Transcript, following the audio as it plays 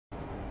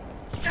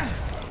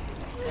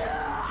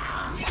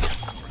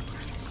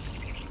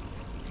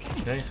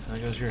Okay, there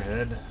goes your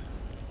head.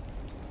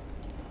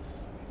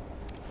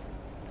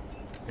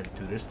 Gotta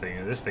do this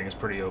thing. This thing is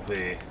pretty OP.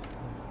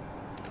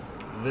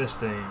 This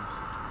thing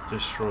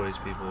destroys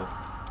people.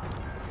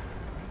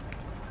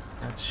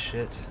 That's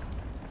shit.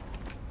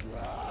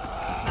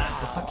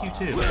 Well, fuck you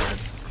too, man.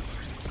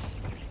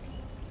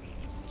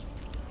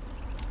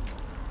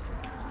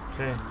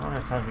 Okay, I don't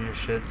have time for your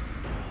shit.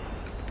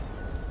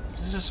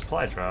 This is a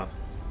supply drop.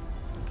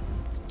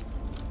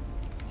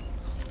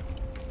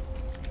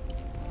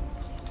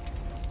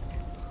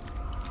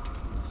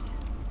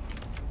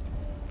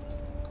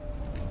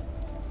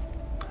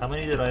 How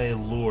many did I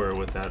lure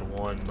with that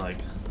one, like...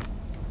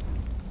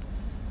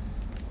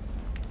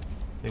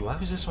 Wait, why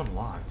was this one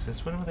locked?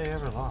 Since when were they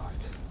ever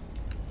locked?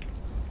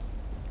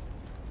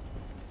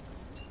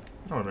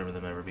 I don't remember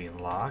them ever being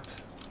locked.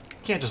 You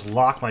can't just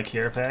lock my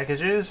care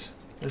packages.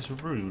 That's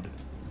rude.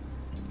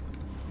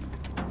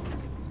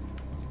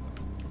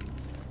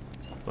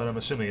 But I'm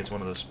assuming it's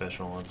one of those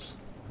special ones.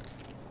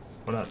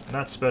 Well,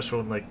 not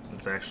special like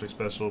it's actually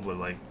special, but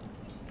like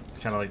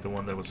kind of like the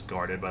one that was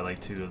guarded by like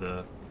 2 of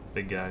the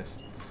big guys.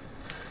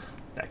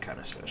 That kind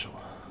of special.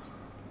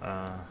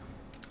 I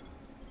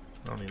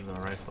don't need the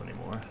rifle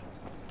anymore.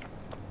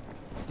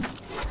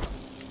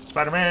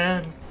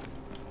 Spider-Man!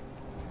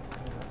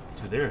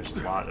 Dude, there's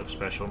a lot of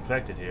special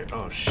infected here.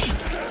 Oh shit.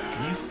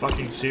 Are you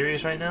fucking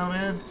serious right now,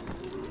 man?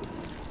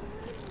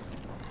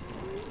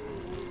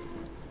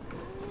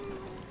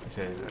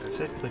 Okay, I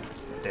said click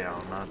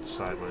down, not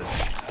sideways.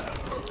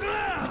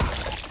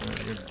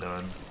 You're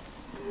done.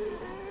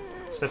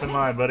 Step in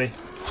line, buddy.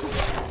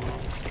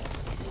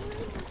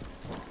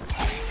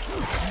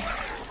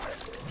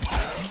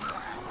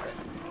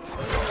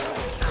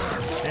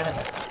 Damn it.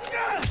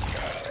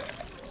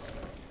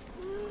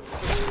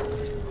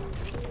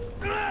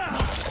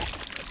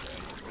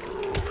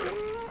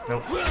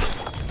 Nope.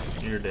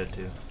 You're dead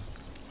too.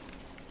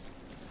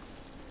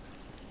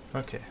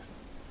 Okay.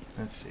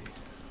 Let's see.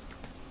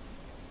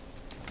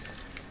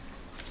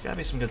 There's gotta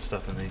be some good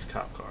stuff in these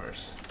cop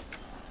cars.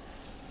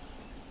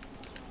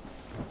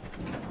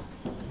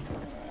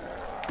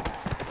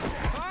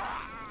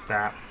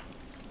 Stop.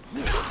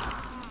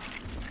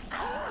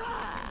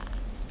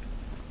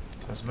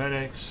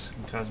 Cosmetics,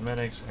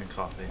 and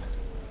coffee.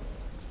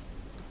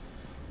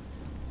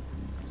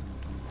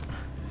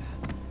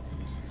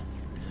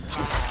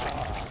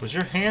 Was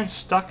your hand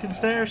stuck in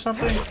there or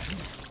something?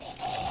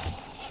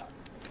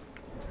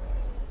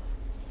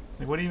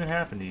 Like, what even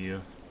happened to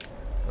you?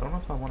 I don't know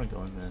if I want to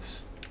go in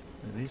this.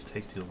 These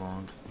take too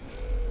long.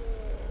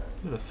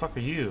 Who the fuck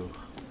are you?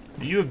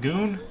 Are you a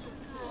goon?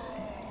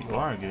 You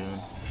are a goon.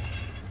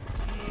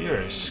 You're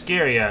a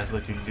scary ass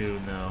looking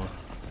goon though.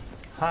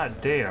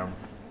 Hot damn.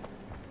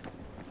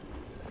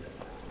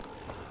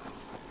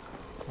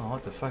 Oh,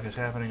 what the fuck is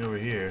happening over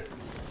here?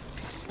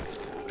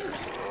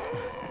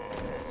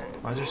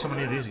 Why is there so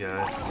many of these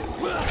guys?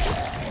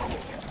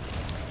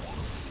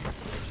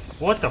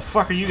 What the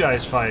fuck are you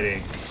guys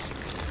fighting?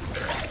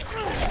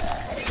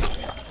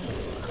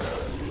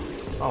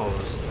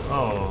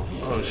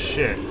 Oh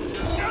shit.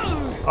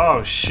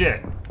 Oh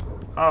shit.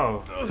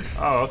 Oh,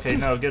 okay,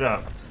 no, get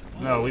up.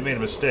 No, we made a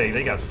mistake.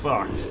 They got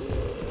fucked.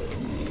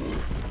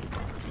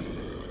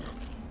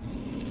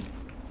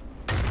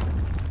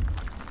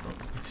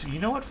 You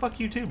know what? Fuck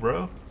you too,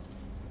 bro.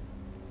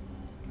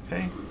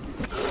 Okay?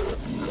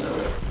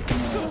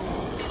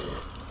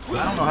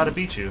 I don't know how to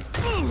beat you.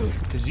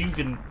 Because you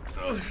can...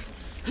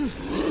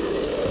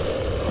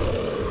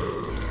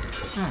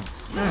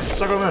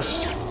 suck on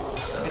this.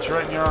 Get you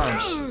right in your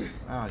arms.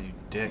 Oh, you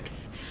dick.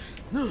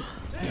 Man,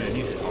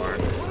 you hit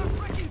hard.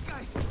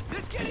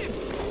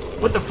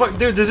 What the fuck?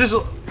 Dude, does this...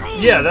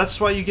 Yeah, that's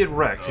why you get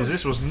wrecked. Because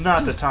this was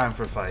not the time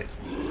for a fight.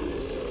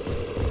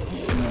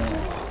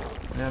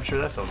 Yeah, I'm sure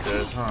that felt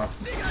good, huh?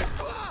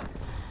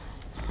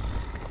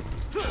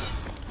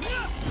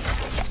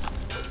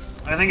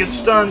 I think it's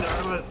stunned,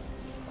 but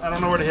I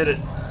don't know where to hit it.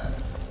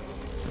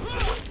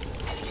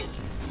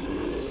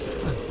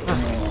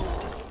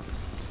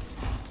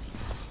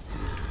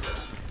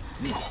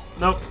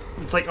 Nope,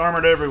 it's like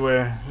armored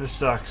everywhere. This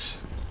sucks.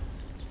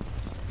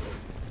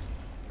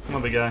 Come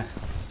on, big guy.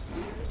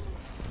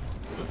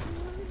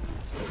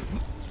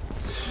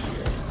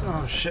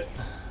 Oh shit.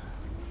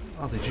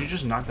 Oh, did you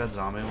just knock that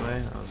zombie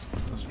away?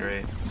 That was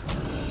great.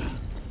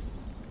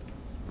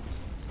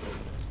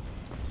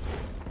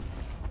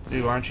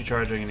 Dude, why aren't you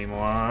charging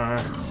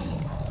anymore?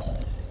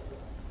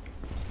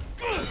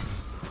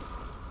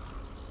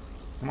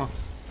 Come on.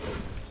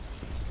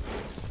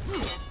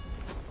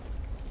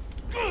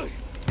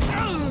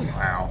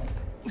 Wow.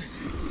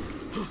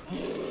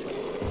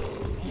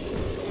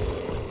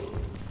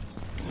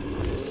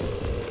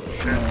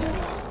 Shit.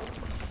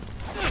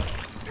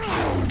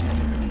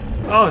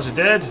 Oh, is it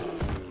dead?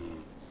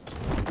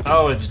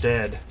 Oh, it's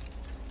dead.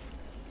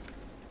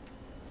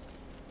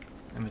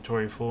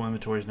 Inventory full.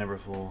 Inventory's never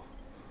full.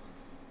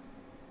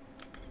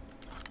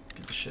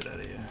 Get the shit out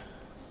of here.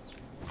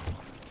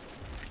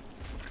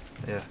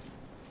 Yeah.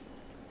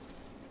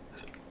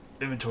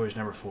 Inventory's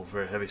never full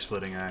for a heavy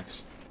splitting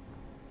axe.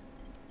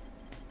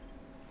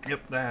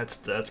 Yep,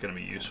 that's gonna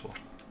be useful.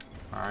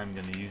 I'm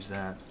gonna use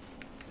that.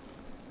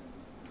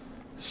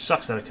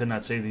 Sucks that I could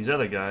not save these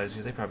other guys,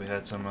 because they probably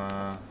had some,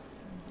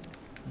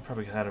 they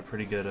probably had a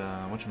pretty good,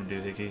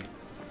 whatchamajoohickey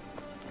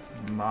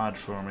mod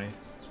for me.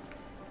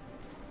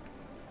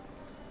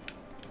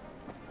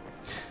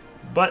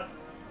 But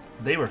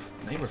they were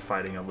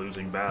fighting a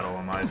losing battle,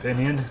 in my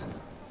opinion.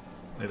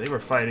 Like, they were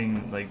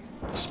fighting like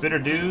spitter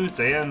dudes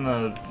and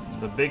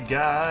the big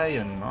guy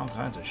and all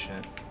kinds of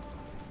shit.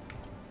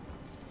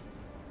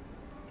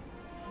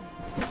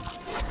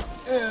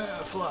 Yeah,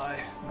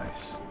 fly.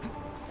 Nice.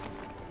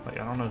 Like,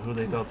 I don't know who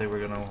they thought they were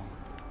gonna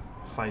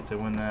fight to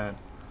win that.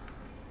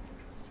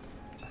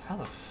 How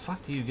the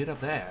fuck do you get up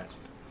that?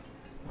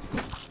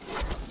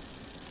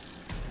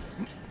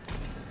 Like,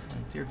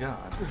 dear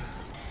God.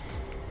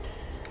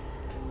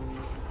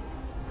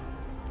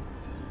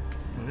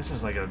 Well, this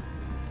is like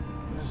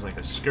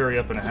a scurry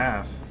up and a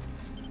half.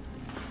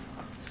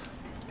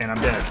 And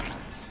I'm dead.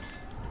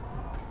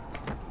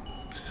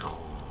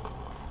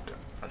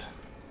 God.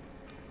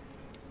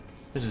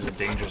 This is a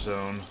danger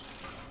zone.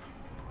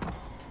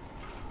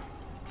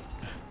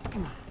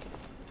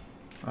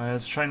 Alright,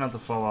 let's try not to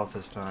fall off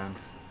this time.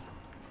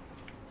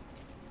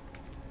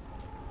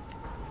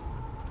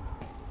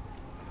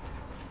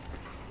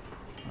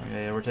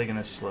 Okay, yeah, we're taking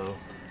this slow.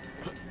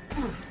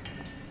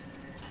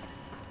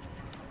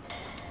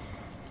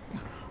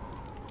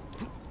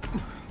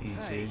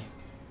 Easy. Hey,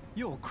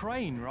 you're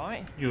Crane,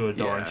 right? You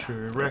darn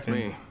sure reckon.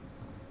 Me.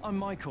 I'm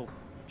Michael.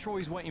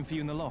 Troy's waiting for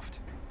you in the loft.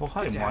 Well,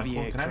 hi, Good to have Michael.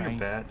 you here, Can I have your Crane.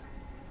 bat?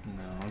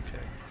 No,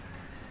 okay.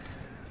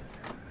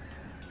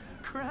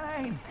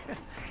 Crane!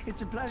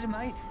 It's a pleasure,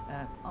 mate.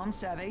 I'm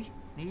savvy.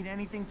 Need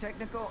anything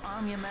technical,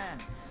 I'm your man.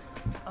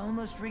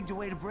 Almost rigged a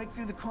way to break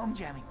through the comm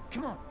jamming.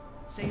 Come on,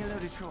 say hello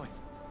to Troy.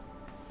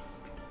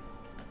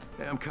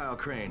 Hey, I'm Kyle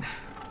Crane.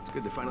 It's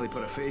good to finally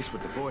put a face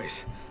with the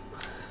voice.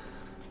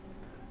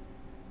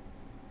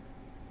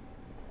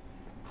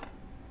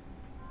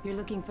 You're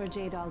looking for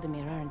Jade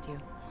Aldemir, aren't you?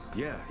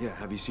 Yeah.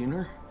 Have you seen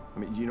her? I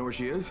mean, you know where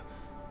she is?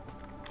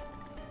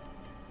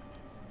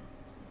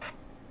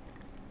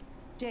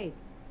 Jade,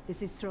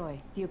 this is Troy.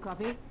 Do you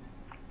copy?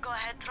 Go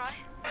ahead,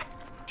 Troy.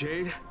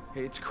 Jade?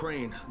 Hey, it's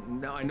Crane.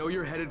 Now, I know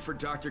you're headed for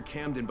Dr.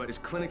 Camden, but his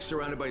clinic's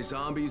surrounded by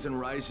zombies and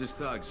Rise's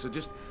thugs, so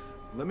just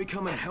let me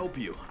come and help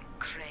you.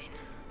 Crane,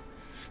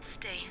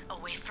 stay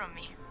away from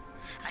me.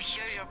 I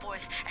hear your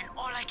voice, and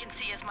all I can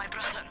see is my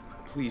brother.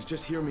 Please,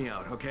 just hear me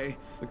out, okay?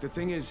 Look, the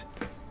thing is,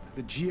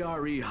 the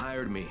GRE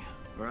hired me,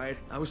 all right?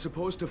 I was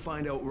supposed to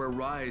find out where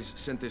Rise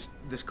sent this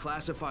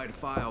classified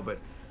file, but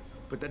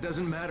that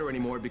doesn't matter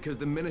anymore because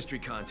the Ministry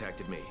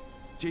contacted me.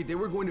 Jade, they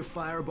were going to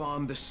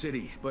firebomb the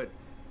city, but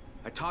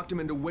I talked them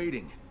into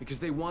waiting because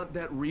they want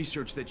that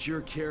research that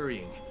you're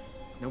carrying.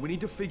 Now we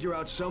need to figure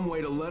out some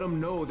way to let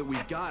them know that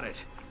we've got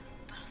it.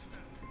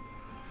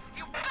 Bastard!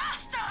 You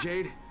bastard!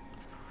 Jade?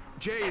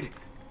 Jade!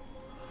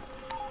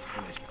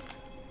 Damn it.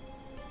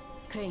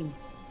 Crane.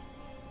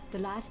 The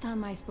last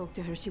time I spoke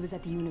to her, she was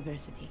at the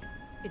university.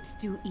 It's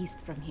due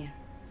east from here.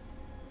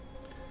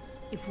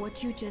 If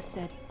what you just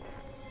said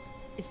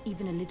is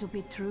even a little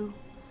bit true,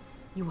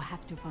 you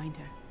have to find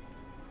her.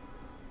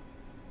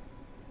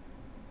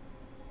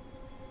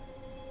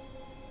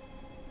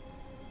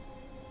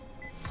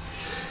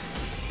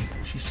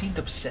 She seemed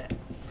upset.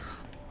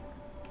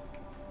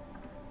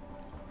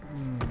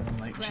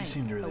 Like, she Crane,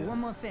 seemed really... one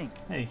more thing.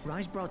 Hey.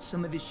 Rise brought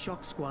some of his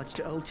shock squads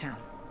to Old Town.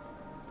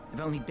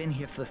 They've only been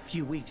here for a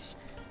few weeks,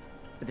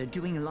 but they're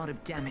doing a lot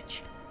of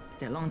damage.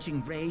 They're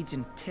launching raids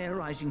and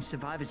terrorizing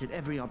survivors at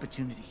every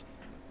opportunity.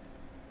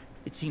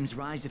 It seems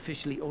Rise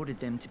officially ordered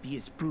them to be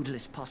as brutal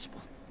as possible.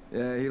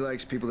 Yeah, he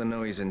likes people to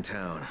know he's in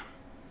town.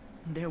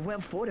 They're well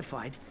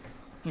fortified.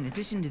 In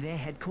addition to their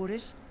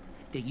headquarters,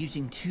 they're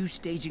using 2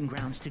 staging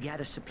grounds to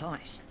gather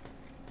supplies.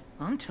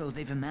 I'm told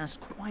they've amassed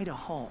quite a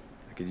haul.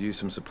 I could use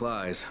some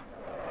supplies.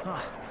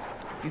 Ah,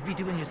 you'd be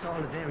doing us all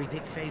a very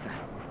big favor.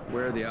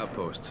 Where are the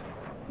outposts?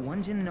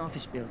 One's in an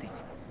office building,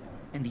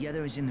 and the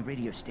other is in the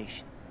radio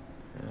station.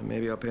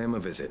 Maybe I'll pay him a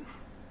visit.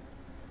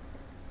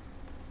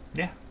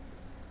 Yeah.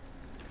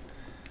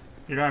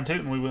 You're darn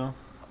tootin', we will.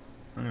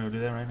 I'm gonna go do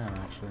that right now,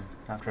 actually.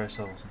 After I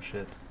sell some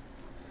shit.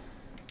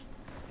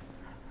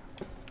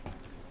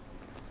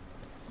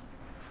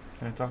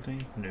 Can I talk to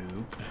you?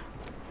 Nope.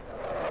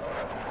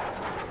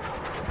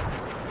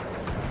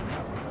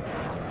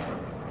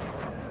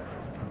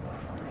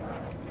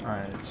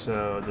 Alright,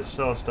 so to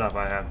sell stuff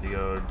I have to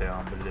go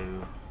down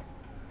below.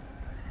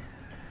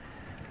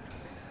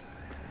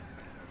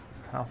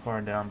 How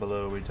far down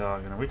below are we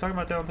talking? Are we talking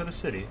about down to the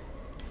city?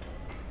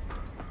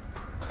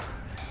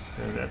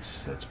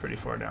 That's pretty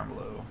far down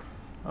below.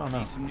 Oh no.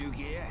 Need some new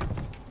gear.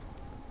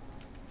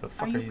 The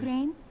fuck Are you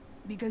Crane?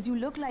 Because you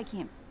look like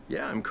him.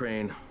 Yeah, I'm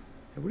Crane.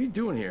 Hey, what are you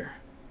doing here?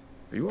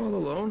 Are you all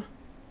alone?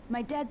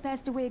 My dad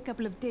passed away a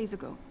couple of days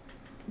ago,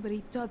 but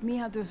he taught me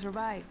how to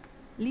survive.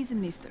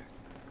 Listen, mister.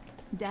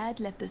 Dad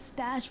left a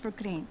stash for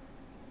Crane.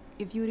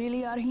 If you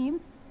really are him,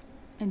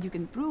 and you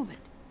can prove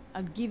it,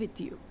 I'll give it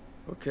to you.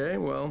 Okay,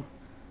 well,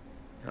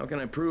 how can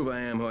I prove I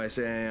am who I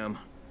say I am?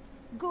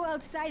 Go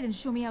outside and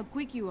show me how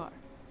quick you are.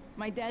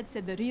 My dad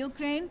said the real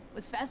Crane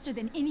was faster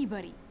than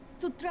anybody.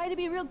 So try to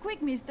be real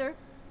quick, mister.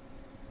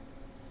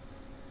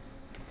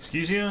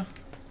 Excuse you?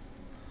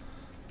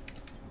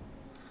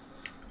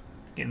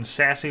 Getting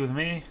sassy with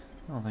me?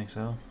 I don't think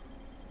so.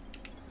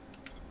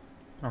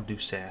 I don't do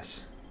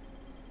sass.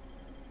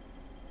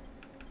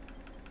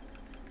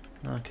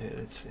 Okay,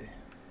 let's see.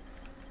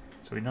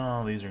 So we know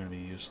all these are going to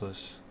be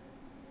useless.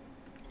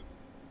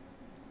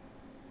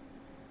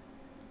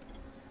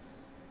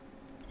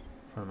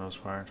 For the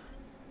most part.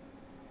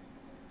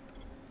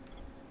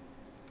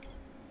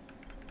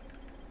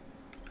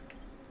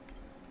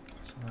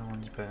 So that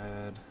one's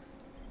bad.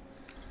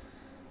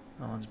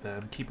 That one's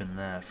bad. I'm keeping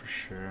that for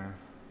sure.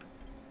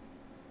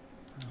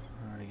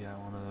 I already got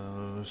one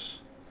of those.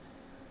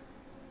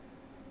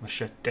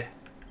 Machete.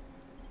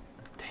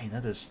 Dang,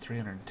 that does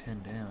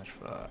 310 damage.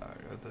 Fuck,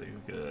 I thought you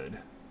were good.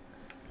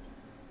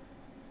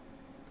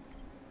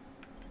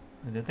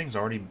 That thing's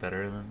already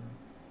better than...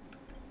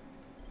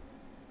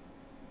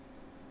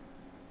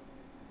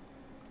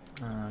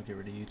 I'll get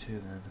rid of you too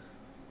then.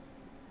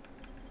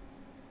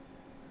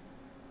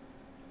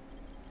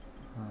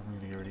 I'm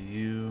gonna get rid of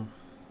you.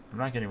 I'm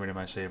not getting rid of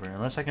my saber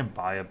unless I can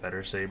buy a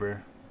better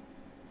saber,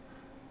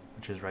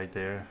 which is right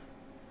there.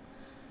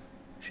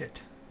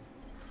 Shit.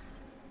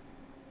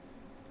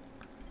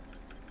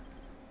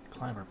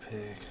 Climber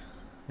pig.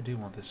 I do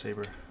want this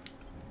saber,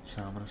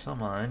 so I'm gonna sell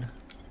mine.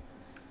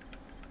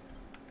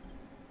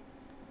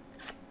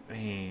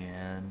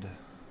 And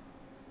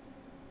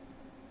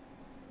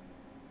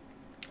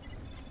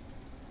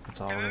that's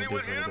all we're gonna do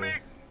for the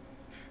day.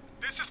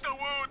 This is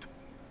Dawood.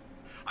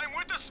 I'm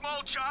with a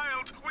small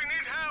child. We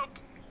need help.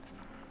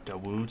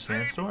 Dawood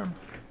Sandstorm?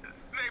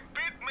 They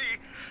bit me.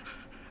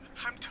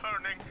 I'm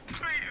turning.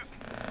 Please.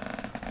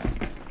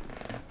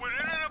 We're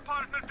in an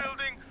apartment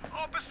building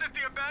opposite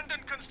the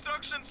abandoned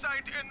construction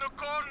site in the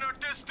corner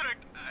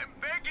district. I'm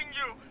begging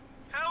you.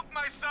 Help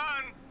my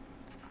son.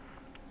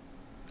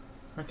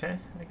 Okay,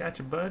 I got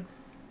you, bud.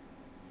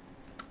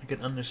 I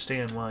can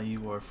understand why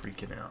you are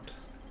freaking out.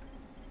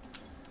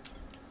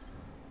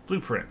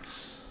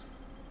 Blueprints.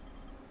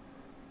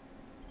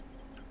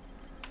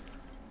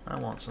 I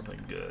want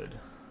something good.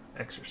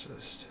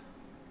 Exorcist.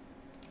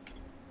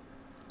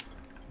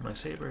 My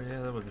saber,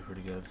 yeah, that would be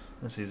pretty good.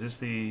 Let's see, is this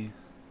the...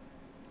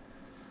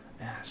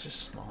 Yeah, it's just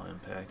small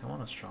impact. I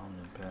want a strong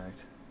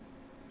impact.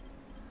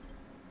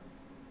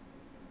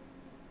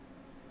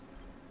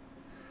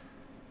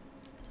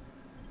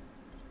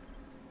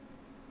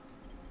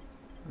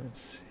 Let's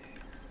see.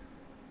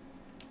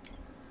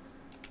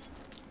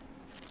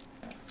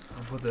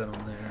 I'll put that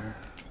on there.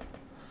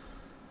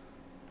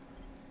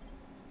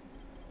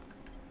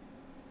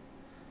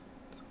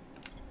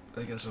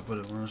 I guess I'll put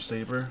it on a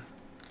saber.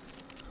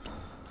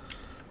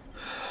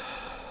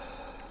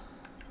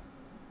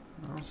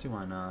 I don't see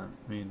why not.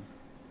 I mean,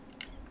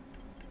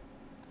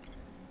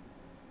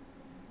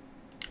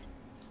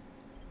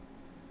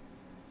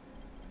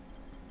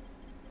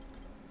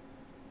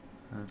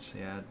 let's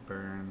see, add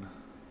burn.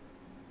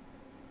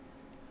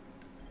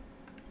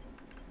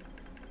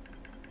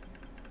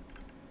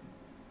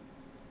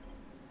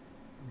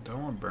 Do I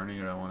want burning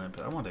or do I want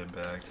impact? I want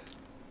impact.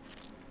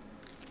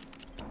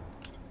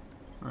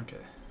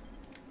 Okay.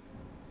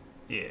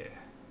 Yeah.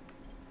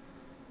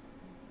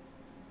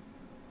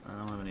 I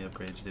don't have any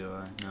upgrades, do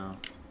I? No.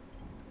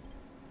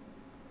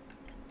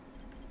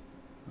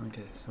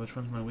 Okay, so which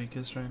one's my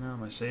weakest right now?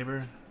 My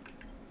saber?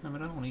 I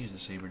mean, I don't want to use the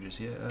saber just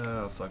yet.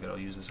 Oh, fuck it, I'll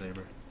use the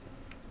saber.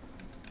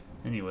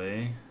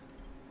 Anyway.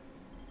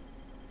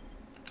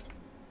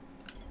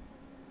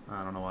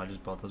 I don't know why I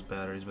just bought those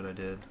batteries, but I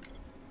did.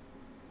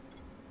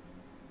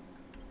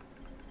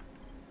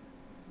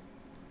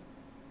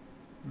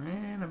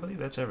 And I believe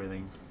that's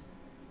everything.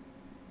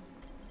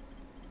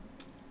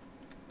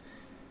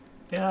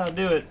 Yeah, I'll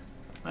do it.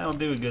 That'll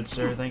do it, good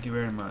sir. Thank you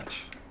very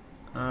much.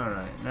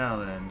 Alright, now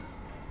then.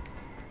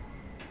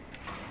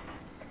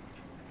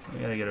 We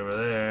gotta get over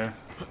there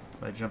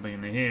by jumping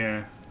into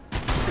here.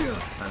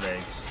 My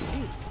legs.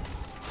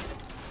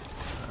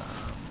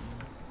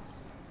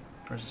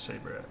 Where's the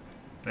saber at?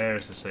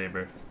 There's the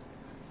saber.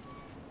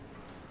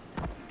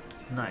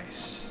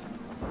 Nice.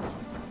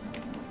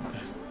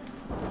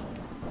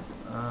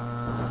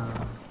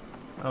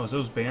 Oh, is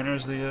those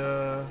banners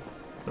the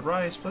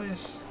Rice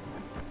place?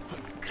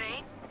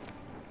 Crane?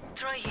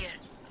 Troy here.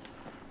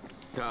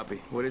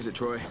 Copy. What is it,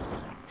 Troy?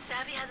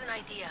 Savvy has an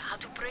idea how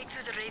to break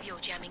through the radio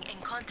jamming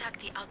and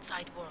contact the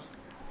outside world.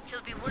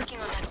 He'll be working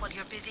on that while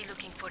you're busy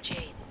looking for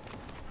Jade.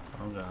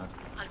 Oh god.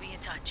 I'll be in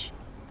touch.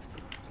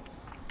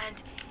 And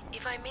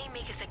if I may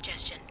make a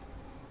suggestion,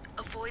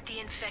 avoid the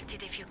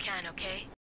infected if you can, okay?